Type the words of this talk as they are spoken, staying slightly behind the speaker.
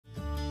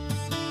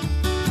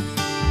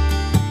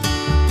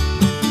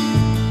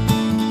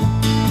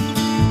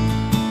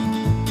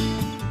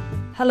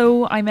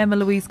Hello, I'm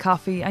Emma-Louise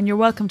Coffey and you're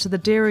welcome to the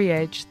Dairy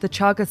Edge, the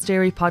Teagasc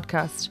Dairy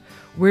podcast.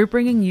 We're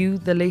bringing you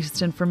the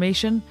latest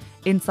information,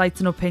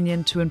 insights and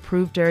opinion to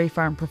improve dairy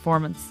farm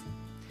performance.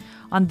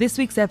 On this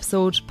week's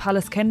episode,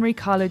 Pallaskenry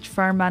College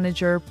Farm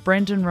Manager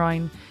Brendan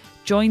Ryan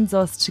joins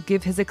us to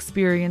give his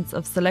experience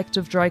of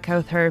selective dry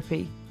cow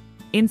therapy,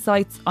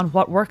 insights on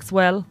what works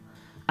well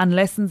and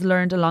lessons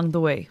learned along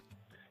the way.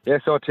 Yeah,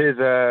 so it is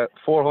a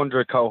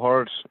 400 cow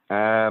herd.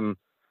 I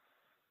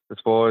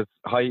suppose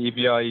high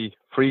EBI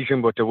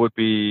Frisian, but there would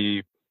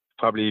be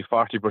probably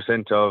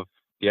 40% of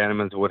the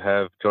animals would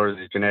have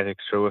Jersey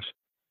genetics through it.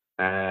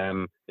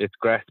 It's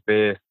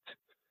grass-based,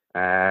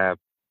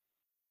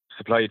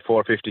 supplied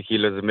 450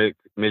 kilos of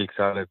milk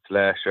solids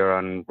last year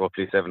and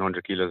roughly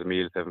 700 kilos of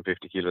meal,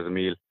 750 kilos of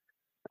meal.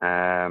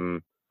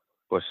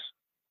 But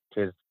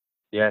it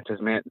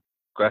is main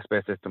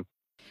grass-based system.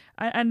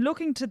 And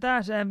looking to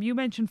that, you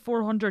mentioned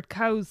 400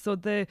 cows, so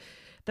the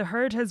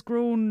herd has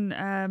grown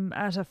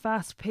at a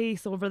fast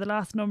pace over the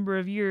last number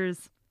of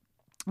years.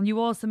 And you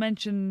also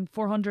mentioned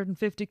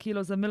 450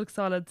 kilos of milk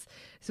solids,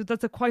 so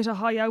that's quite a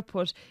high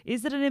output.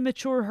 Is it an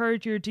immature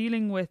herd you're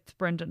dealing with,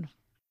 Brendan?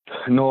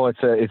 No,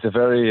 it's a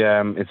very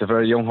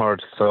young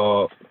herd.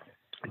 So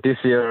this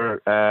year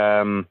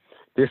there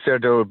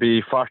will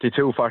be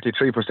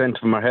 43%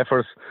 of them are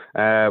heifers.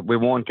 We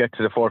won't get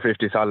to the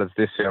 450 solids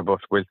this year, but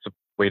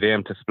we'd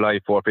aim to supply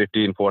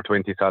 450 and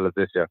 420 solids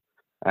this year.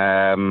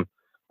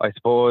 I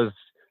suppose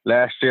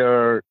last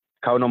year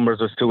cow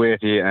numbers was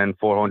 280 and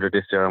 400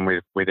 this year, and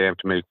we'd aim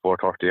to milk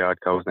 430 odd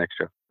cows next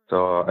year.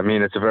 So I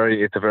mean, it's a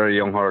very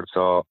young herd.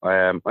 So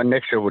and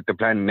the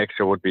plan next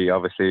year would be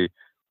obviously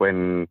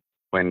when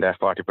that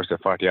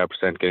 40% get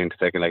into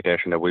second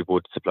lactation, that we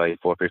would supply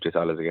 450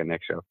 solids again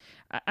next year.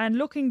 And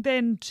looking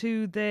then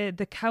to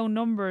the cow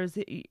numbers,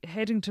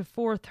 heading to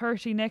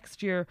 430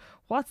 next year,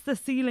 what's the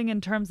ceiling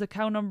in terms of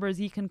cow numbers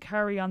you can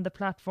carry on the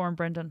platform,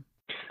 Brendan?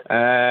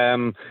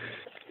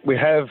 We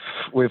have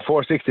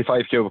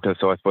 465 cubicles,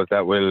 so I suppose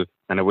that will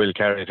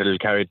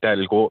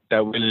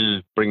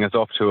bring us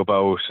up to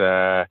about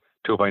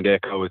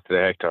 2.8 cows to the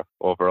hectare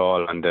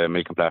overall on the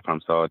milking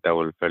platform, so that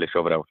will fairly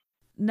shove it out.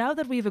 Now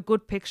that we have a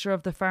good picture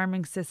of the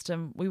farming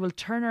system, we will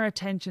turn our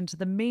attention to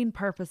the main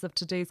purpose of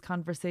today's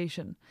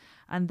conversation,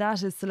 and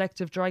that is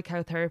selective dry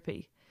cow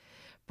therapy.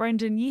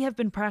 Brendan, ye have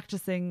been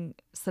practicing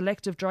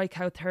selective dry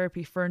cow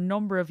therapy for a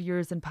number of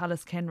years in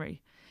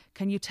Pallaskenry.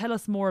 Can you tell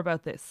us more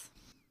about this?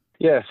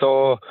 Yeah,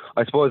 so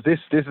I suppose this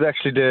is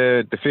actually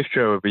the fifth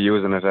year we'll be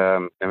using it,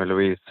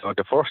 Emma-Louise. So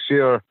the first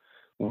year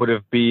would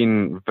have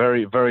been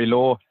very, very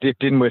low,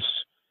 dipped in with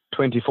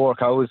 24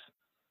 cows,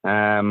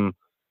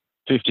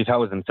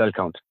 50,000 cell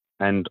count,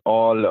 and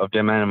all of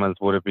them animals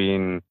would have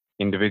been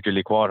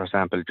individually quarter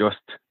sampled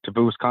just to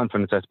boost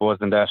confidence, I suppose,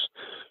 in that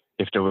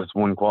if there was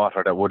one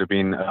quarter that would have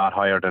been a lot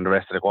higher than the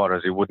rest of the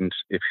quarters, you wouldn't,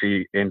 if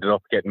she ended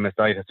up getting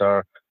mastitis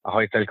or a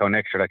high cell count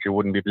next year, that you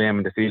wouldn't be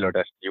blaming the sealer,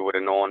 that you would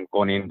have known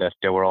going in that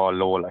they were all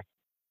low.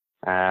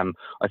 I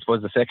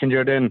suppose the second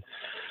year then,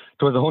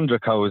 it was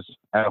 100 cows,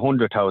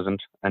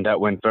 100,000, and that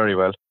went very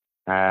well.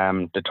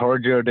 The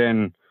third year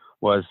then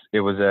was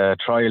a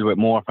trial with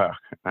Moorpark,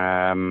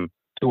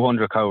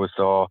 200 cows.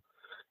 So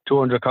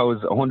 200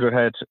 cows, 100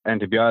 had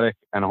antibiotic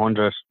and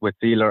 100 with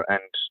sealer, and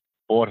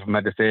both of them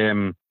had the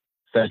same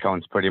cell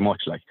counts pretty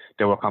much. Like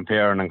they were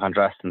comparing and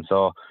contrasting,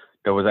 so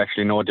there was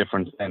actually no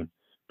difference then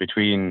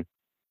between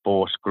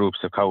both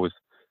groups of cows.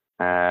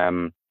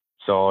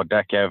 So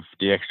that gave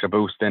the extra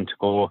boost then to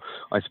go,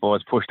 I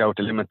suppose, pushed out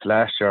the limits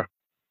last year.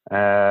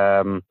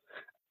 86%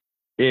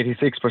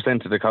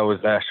 of the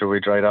cows last year we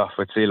dried off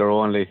with sealer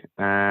only.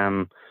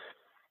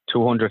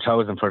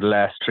 200,000 for the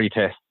last three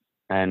tests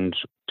and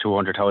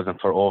 200,000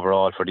 for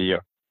overall for the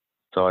year.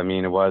 So I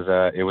mean, it was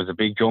a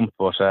big jump,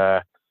 but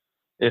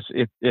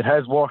it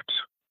has worked.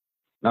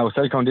 Now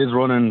cell count is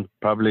running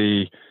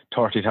probably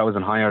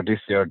 30,000 higher this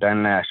year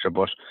than last year,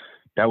 but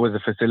that was the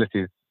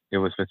facilities. It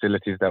was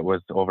facilities that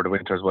was over the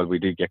winter as well. We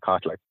did get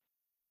caught with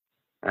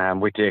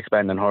the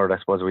expanding herd. I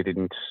suppose we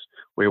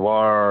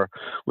were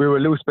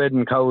loose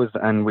bedding cows,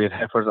 and we had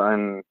heifers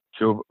on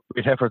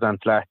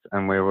flats,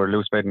 and we were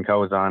loose bedding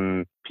cows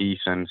on peat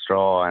and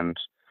straw, and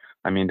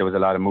I mean there was a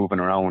lot of moving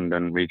around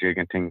and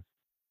rejigging things.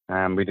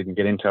 We didn't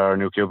get into our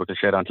new cubicle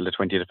shed until the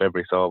 20th of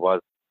February, so it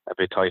was a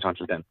bit tight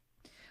until then.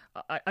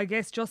 I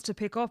guess just to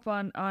pick up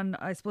on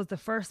I suppose the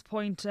first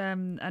point,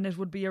 and it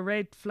would be a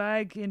red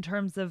flag in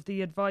terms of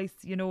the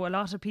advice. You know, a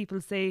lot of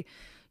people say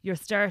you're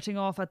starting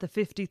off at the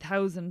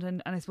 50,000,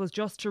 and I suppose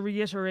just to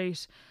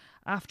reiterate,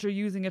 after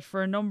using it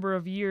for a number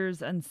of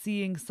years and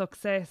seeing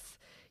success,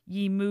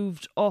 ye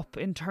moved up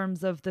in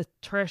terms of the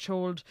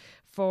threshold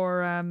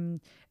for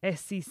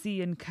SCC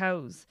in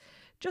cows.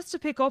 Just to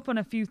pick up on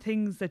a few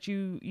things that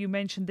you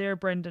mentioned there,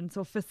 Brendan.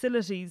 So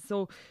facilities.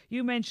 So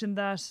you mentioned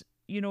that,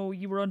 you know,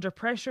 you were under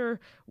pressure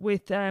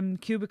with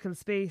cubicle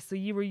space, so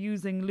you were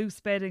using loose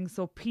bedding,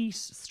 so peat,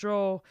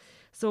 straw.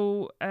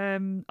 So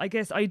I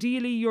guess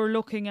ideally you're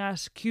looking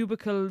at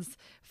cubicles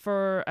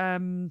for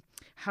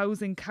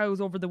housing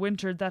cows over the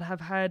winter that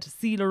have had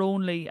sealer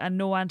only and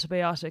no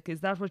antibiotic.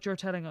 Is that what you're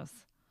telling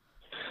us?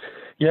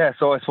 Yeah,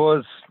 so I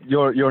suppose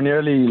you're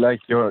nearly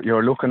like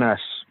you're looking at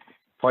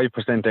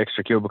 5%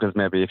 extra cubicles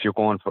maybe if you're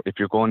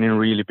going in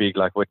really big,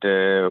 like with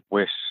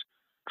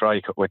dry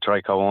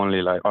cow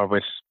only, like, or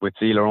with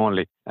sealer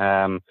only.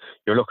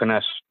 You're looking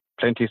at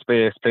plenty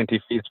space,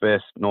 plenty feed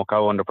space, no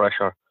cow under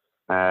pressure.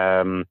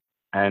 And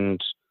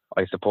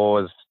I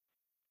suppose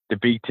the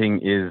big thing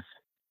is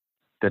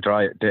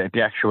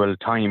the actual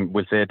time.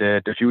 We'll say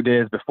the few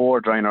days before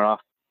drying her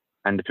off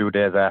and the few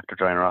days after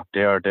drying her off.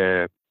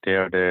 They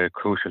are the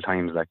crucial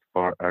times, like,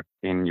 for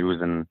in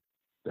using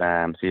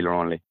sealer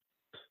only.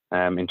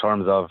 In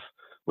terms of,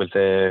 we'll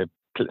say,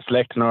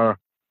 selecting her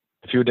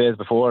a few days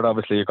before it,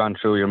 obviously you've gone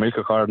through your milk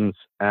accordance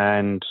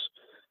and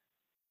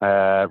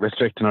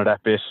restricting her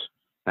that bit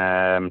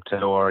to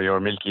lower your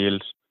milk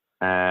yield.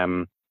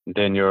 Then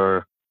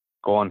you're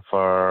going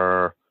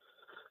for,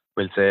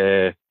 we'll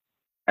say,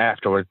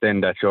 afterwards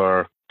then that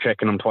you're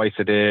checking them twice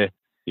a day.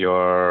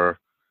 You're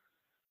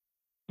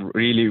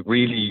really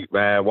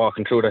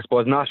walking through it, I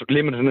suppose, not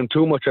limiting them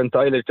too much on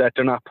silage, that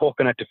they're not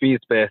poking at the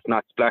feed space,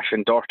 not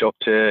splashing dirt up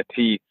to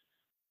teeth.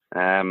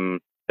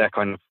 That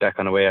kind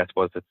of way, I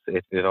suppose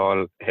it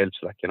all helps,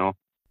 like, you know.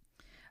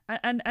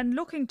 And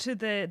looking to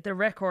the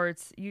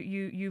records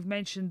you've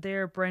mentioned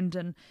there,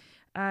 Brendan,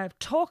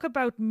 talk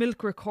about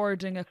milk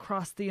recording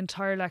across the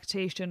entire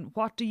lactation.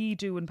 What do you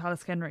do in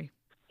Pallaskenry?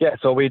 Yeah,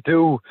 so we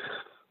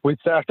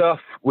start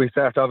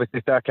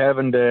obviously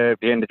calving the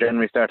end of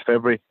January, start of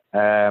February,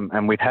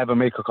 and we'd have a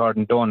milk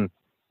recording done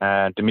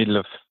the middle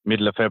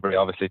of February,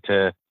 obviously,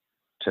 to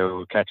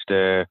catch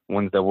the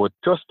ones that would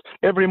just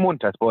every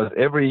month, I suppose,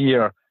 every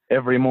year,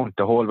 every month,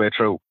 the whole way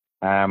through.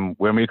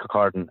 We're milk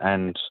recording,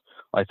 and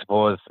I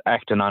suppose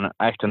acting on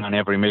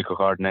every milk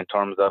recording in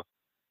terms of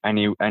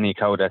any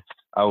cow that's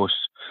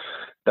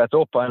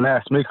up on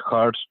last milk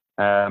record.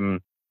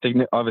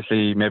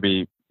 Obviously,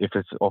 maybe if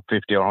it's up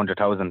 50 or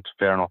 100,000,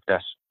 fair enough.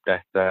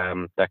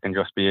 That can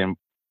just be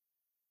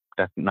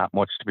that's not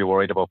much to be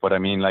worried about. But I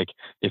mean, like,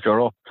 if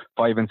you're up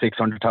 500,000 and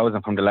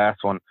 600,000 from the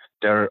last one,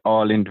 they're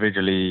all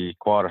individually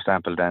quarter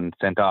sampled and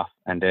sent off,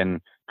 and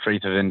then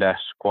treated in that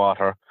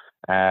quarter,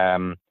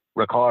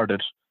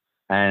 recorded,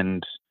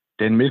 and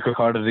then milk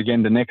recorded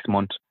again the next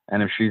month.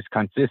 And if she's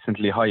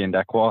consistently high in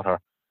that quarter,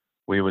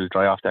 we will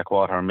dry off that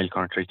quarter and milk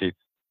her in 3 teeth.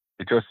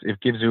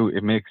 Gives you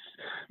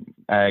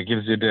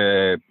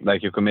the,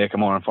 like, you can make a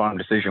more informed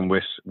decision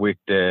with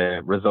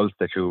the results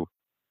that you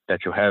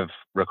have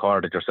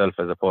recorded yourself,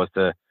 as opposed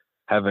to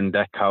having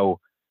that cow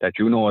that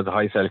you know has a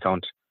high cell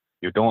count.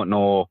 You don't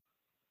know,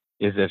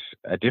 is it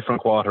a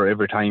different quarter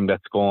every time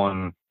that's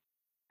going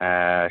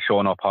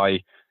showing up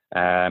high.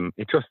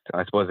 It just,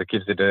 I suppose, it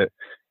gives you to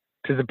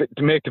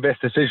make the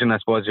best decision. I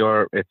suppose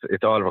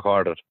it's all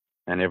recorded,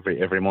 and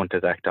every month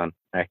is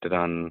acted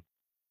on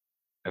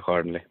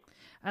accordingly.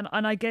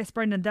 And I guess,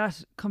 Brendan,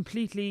 that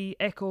completely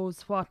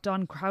echoes what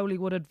Don Crowley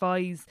would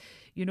advise.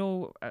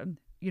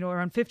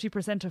 Around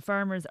 50% of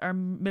farmers are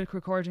milk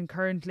recording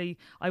currently.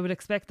 I would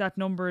expect that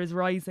number is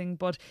rising,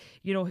 but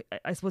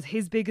I suppose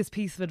his biggest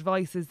piece of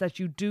advice is that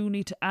you do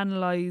need to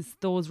analyse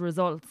those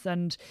results,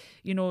 and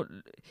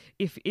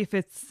if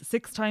it's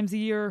 6 times a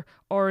year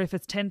or if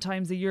it's 10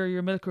 times a year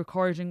you're milk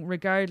recording,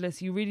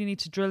 regardless, you really need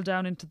to drill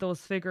down into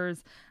those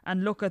figures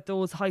and look at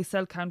those high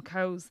cell count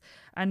cows.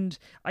 And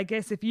I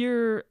guess if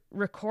you're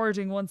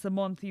recording once a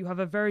month, you have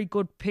a very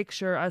good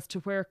picture as to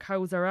where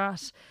cows are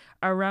at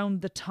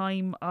around the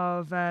time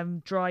of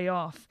dry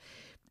off.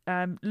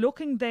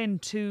 Looking then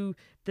to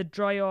the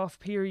dry off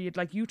period,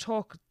 like you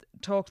talk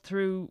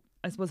through,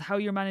 I suppose, how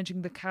you're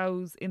managing the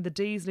cows in the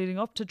days leading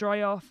up to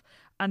dry off,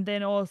 and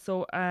then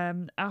also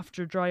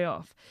after dry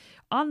off.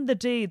 On the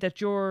day that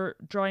you're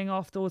drying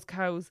off those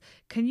cows,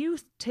 can you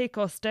take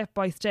us step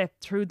by step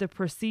through the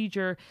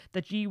procedure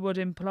that you would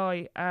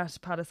employ at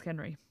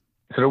Pallaskenry?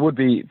 So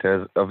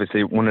there's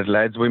obviously one of the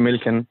lads we're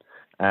milking.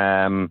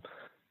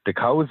 The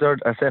cows are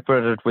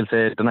separated, we'll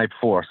say, the night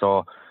before.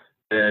 So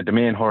the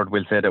main herd,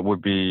 we'll say, that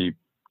would be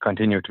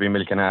continue to be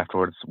milking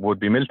afterwards, would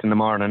be milked in the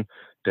morning.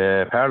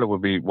 The parlour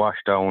would be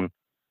washed down,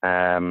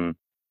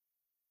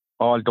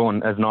 all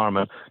done as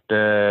normal.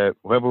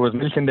 Whoever was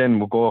milking then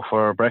would go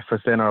for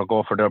breakfast then, or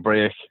go for their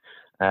break.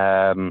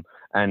 And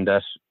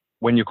that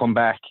when you come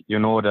back, you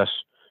know that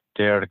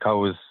they're the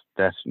cows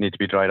that need to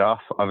be dried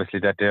off. Obviously,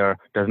 that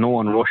there's no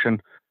one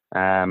rushing.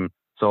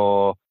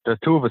 So there's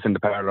 2 of us in the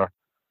parlour,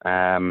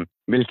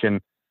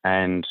 milking,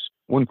 and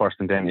one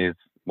person then is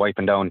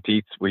wiping down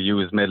teats. We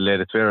use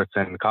methylated spirits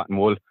and cotton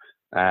wool,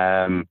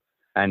 and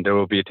there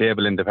will be a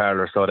table in the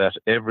parlour so that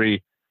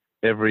every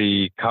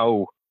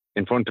cow,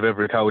 in front of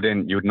every cow,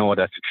 then you'd know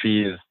that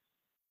she is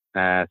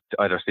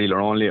either sealer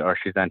only or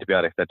she's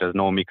antibiotic, that there's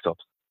no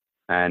mix-ups,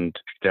 and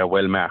they're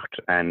well marked.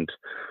 And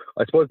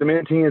I suppose the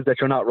main thing is that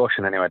you're not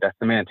rushing anyway. That's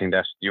the main thing,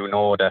 that you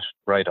know that,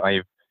 right,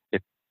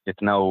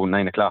 it's now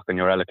 9 o'clock and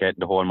you're allocating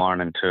the whole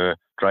morning to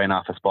drying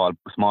off a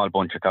small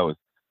bunch of cows,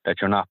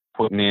 that you're not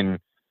putting in,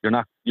 you're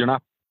not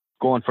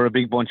going for a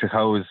big bunch of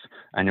cows,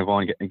 and you're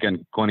going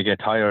to get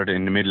tired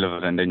in the middle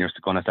of it, and then you're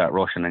going to start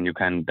rushing, and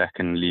that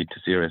can lead to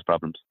serious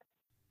problems.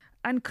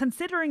 And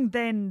considering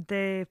then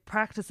the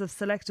practice of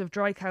selective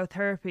dry cow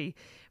therapy,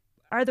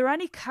 are there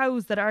any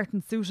cows that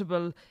aren't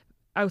suitable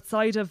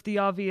outside of the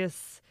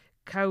obvious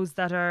cows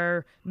that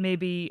are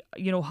maybe,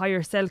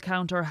 higher cell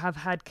count or have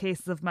had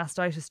cases of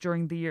mastitis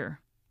during the year?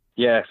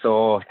 Yeah,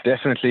 so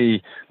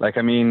definitely,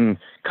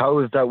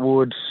 cows that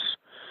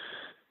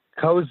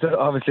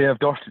obviously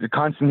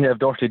constantly have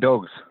dirty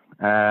dogs,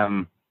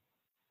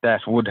 that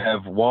would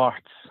have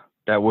warts,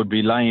 that would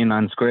be lying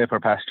on scraper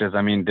pastures.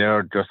 I mean,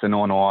 they're just a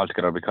no-no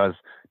altogether, because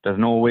there's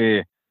no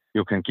way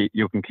you can keep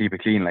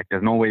it clean. Like,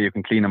 there's no way you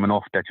can clean them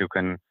enough that you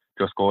can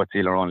just go with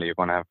sealer only. You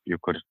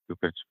could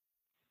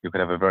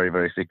have a very,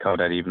 very sick cow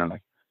that evening.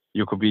 Like,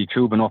 you could be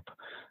tubing up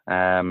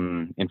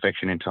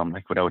infection into them,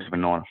 like, without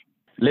even knowing it.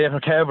 Later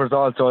calvers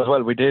also as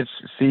well. We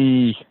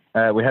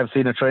have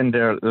seen a trend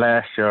there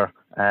last year.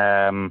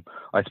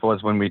 I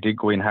suppose when we did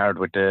go in hard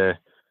with the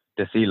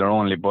sealer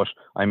only, but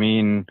I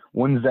mean,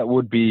 ones that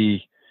would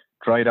be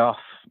dried off,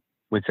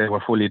 we'd say were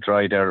fully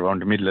dry there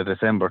around the middle of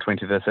December,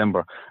 20th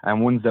December,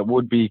 and ones that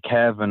would be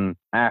calving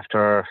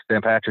after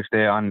St. Patrick's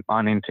Day on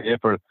into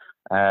April,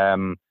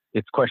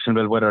 it's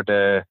questionable whether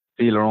the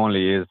sealer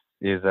only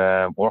is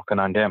working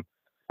on them.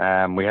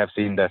 We have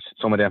seen that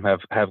some of them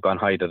have gone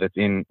high, that it's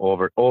in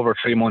over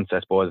 3 months. I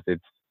suppose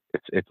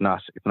it's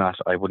not.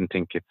 I wouldn't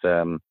think it's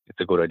a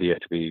good idea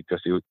to be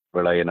just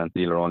relying on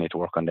sealer only to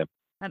work on them.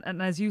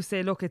 And as you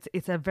say, look,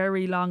 it's a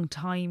very long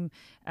time.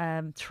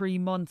 3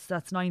 months,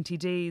 that's 90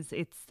 days.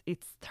 It's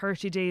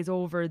 30 days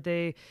over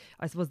the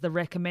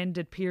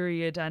recommended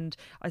period, and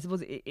I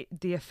suppose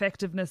the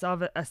effectiveness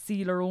of a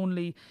sealer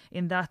only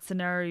in that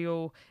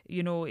scenario,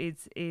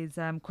 is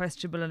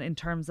questionable in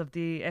terms of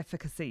the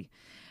efficacy.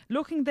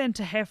 Looking then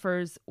to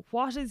heifers,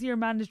 what is your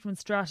management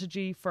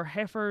strategy for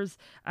heifers?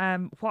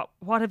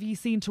 What have you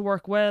seen to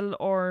work well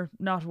or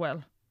not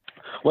well?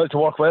 Well, to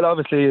work well,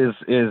 obviously, is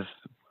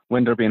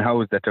when they're being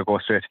housed, that they go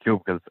straight to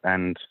cubicles,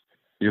 and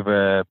you've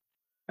a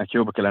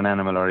cubicle an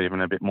animal, or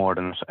even a bit more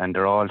than it, and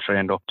they're all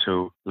trained up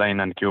to line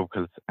on the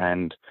cubicles,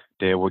 and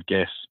they would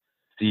get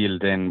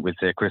sealed in, we'll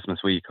say,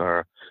 Christmas week,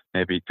 or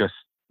maybe the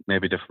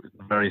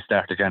very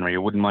start of January.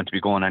 You wouldn't want to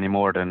be going any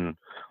more than,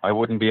 I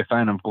wouldn't be a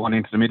fan of going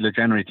into the middle of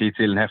January teeth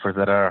sealing heifers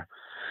that are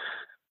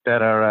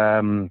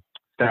starting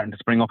to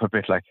spring up a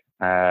bit. Like,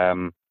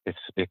 you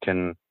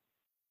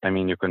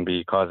can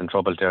be causing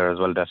trouble there as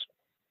well, that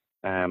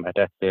at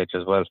that stage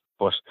as well.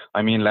 But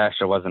I mean, last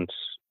year wasn't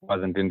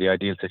in the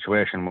ideal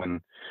situation when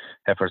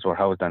heifers were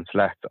housed on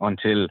slats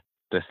until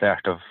the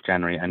start of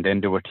January, and then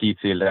they were teeth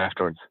sealed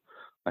afterwards.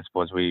 I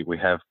suppose we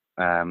have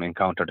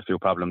encountered a few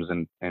problems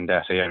in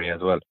that area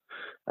as well,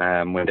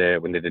 when they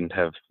didn't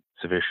have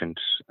sufficient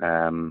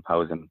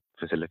housing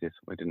facilities.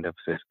 We didn't have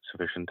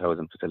sufficient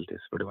housing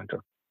facilities for the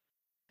winter.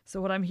 So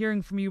what I'm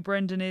hearing from you,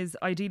 Brendan, is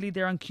ideally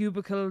they're on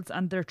cubicles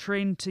and they're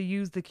trained to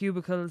use the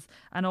cubicles,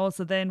 and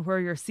also then where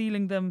you're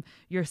sealing them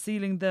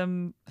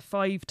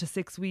 5 to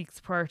 6 weeks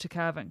prior to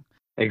calving.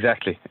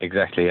 Exactly,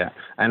 yeah.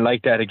 And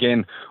like that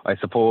again, I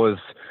suppose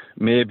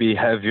maybe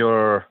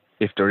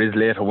if there is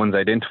later ones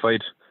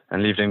identified,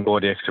 and leave them go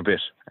the extra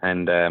bit,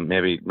 and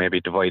maybe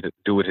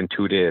do it in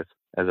 2 days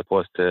as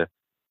opposed to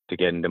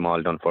getting them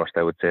all done first.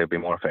 I would say it'd be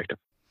more effective.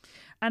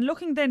 And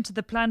looking then to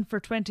the plan for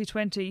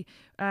 2020,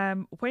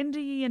 when do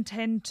you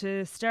intend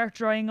to start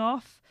drying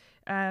off?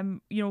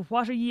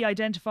 What are you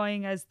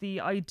identifying as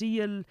the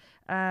ideal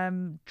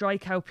dry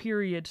cow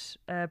period,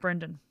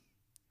 Brendan?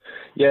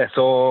 Yeah,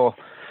 so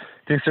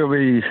this will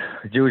be,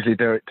 usually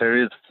there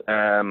is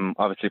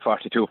obviously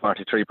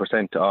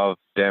 42-43% of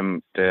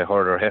them, the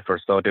herder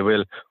heifers, so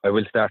I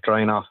will start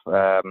drying off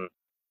a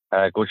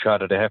good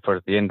shot of the heifers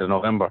at the end of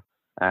November.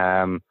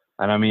 And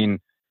I mean,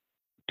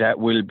 that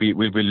we'll be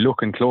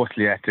looking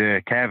closely at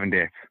the calving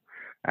dates,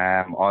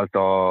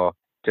 also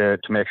to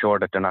make sure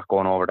that they're not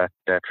going over that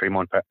 3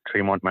 month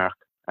mark.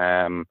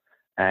 And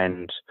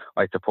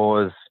I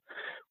suppose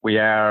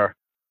we're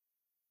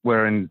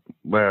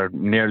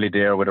nearly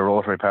there with a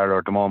rotary parlour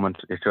at the moment.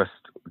 It's just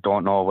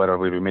don't know whether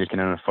we'll be milking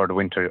in it for the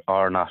winter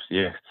or not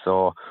yet.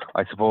 So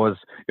I suppose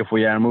if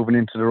we are moving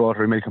into the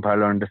rotary milking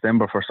parlour in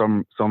December for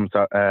some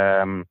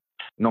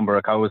number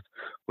of cows,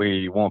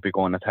 we won't be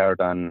going as hard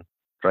on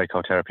dry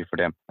cow therapy for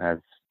them, as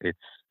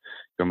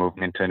you're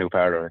moving into a new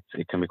parlour.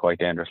 It can be quite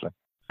dangerous.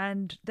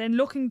 And then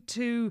looking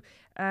to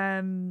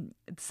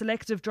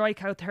selective dry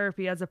cow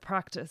therapy as a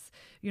practice,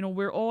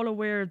 we're all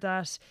aware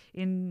that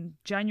in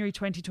January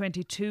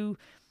 2022,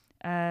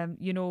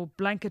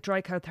 blanket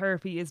dry cow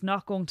therapy is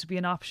not going to be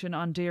an option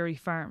on dairy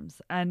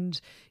farms. And,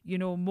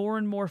 more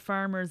and more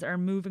farmers are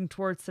moving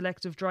towards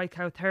selective dry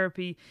cow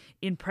therapy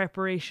in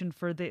preparation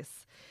for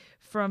this.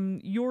 From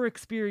your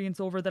experience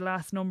over the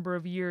last number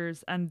of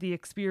years and the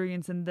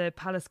experience in the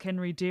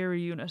Pallaskenry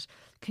dairy unit,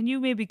 can you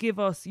maybe give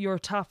us your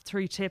top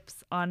 3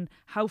 tips on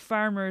how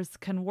farmers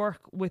can work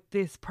with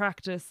this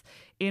practice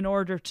in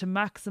order to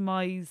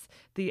maximise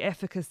the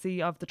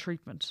efficacy of the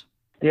treatment?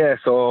 Yeah,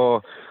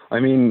 so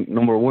I mean,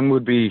 number 1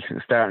 would be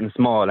starting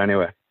small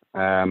anyway.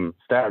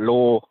 Start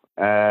low.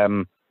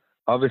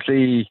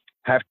 Obviously,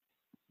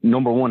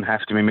 number one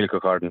has to be milk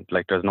according.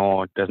 Like there's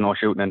no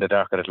shooting in the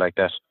dark at it like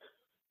that.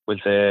 We'll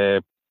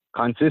say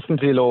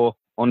consistently low,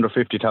 under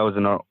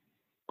 50,000, or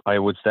I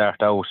would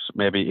start out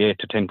maybe 8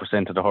 to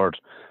 10% of the herd.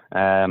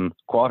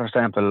 Quarter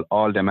sample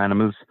all them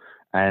animals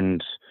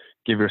and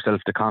give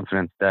yourself the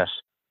confidence that,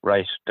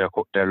 right,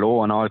 they're low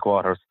on all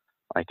quarters.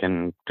 I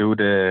can do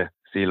the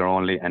sealer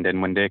only, and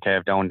then when they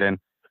calve down, then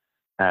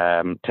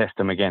test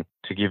them again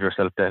to give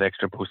yourself that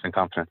extra boost in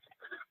confidence.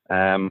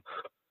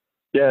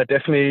 Yeah,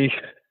 definitely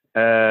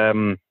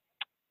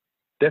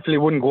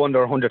wouldn't go under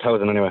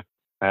 100,000 anyway.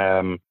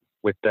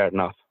 With starting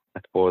off, I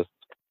suppose.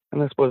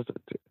 And I suppose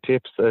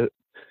tips, as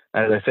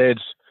I said,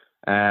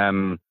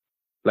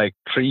 like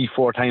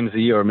 3-4 times a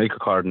year milk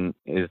according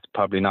is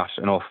probably not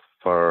enough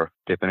for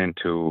dipping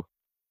into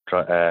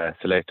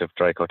selective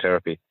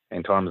trichotherapy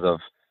in terms of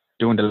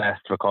doing the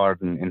last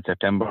recording in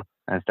September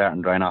and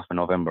starting drying off in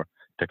November.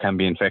 There can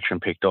be infection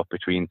picked up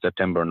between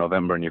September and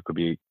November, and you could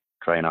be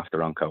drying off the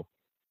wrong cow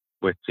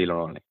with sealer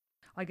only.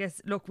 I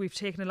guess, look, we've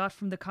taken a lot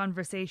from the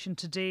conversation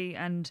today,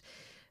 and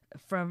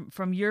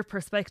from your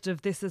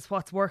perspective, this is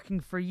what's working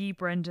for you,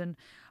 Brendan.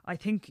 I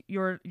think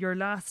your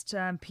last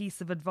piece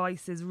of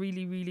advice is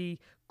really, really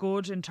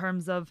good in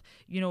terms of,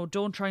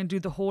 don't try and do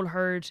the whole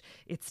herd.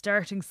 It's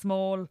starting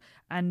small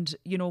and,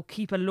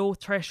 keep a low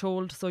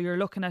threshold. So you're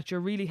looking at your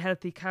really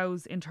healthy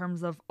cows in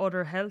terms of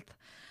udder health.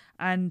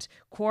 And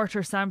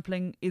quarter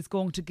sampling is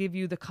going to give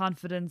you the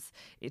confidence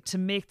to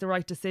make the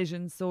right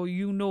decision, so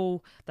you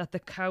know that the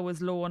cow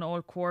is low on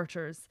all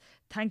quarters.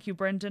 Thank you,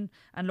 Brendan,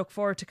 and look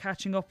forward to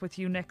catching up with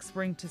you next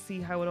spring to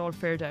see how it all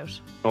fared out.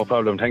 No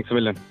problem. Thanks a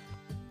million.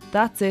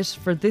 That's it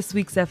for this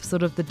week's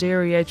episode of the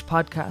Dairy Edge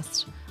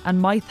podcast, and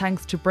my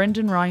thanks to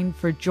Brendan Ryan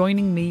for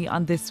joining me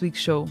on this week's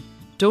show.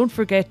 Don't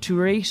forget to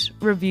rate,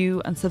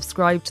 review and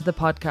subscribe to the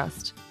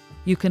podcast.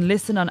 You can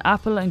listen on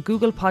Apple and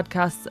Google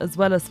Podcasts as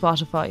well as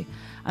Spotify.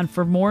 And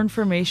for more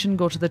information,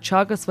 go to the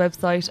Teagasc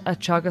website at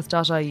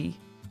teagasc.ie.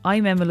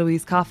 I'm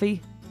Emma-Louise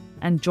Coffey,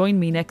 and join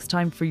me next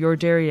time for your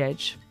Dairy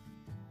Edge.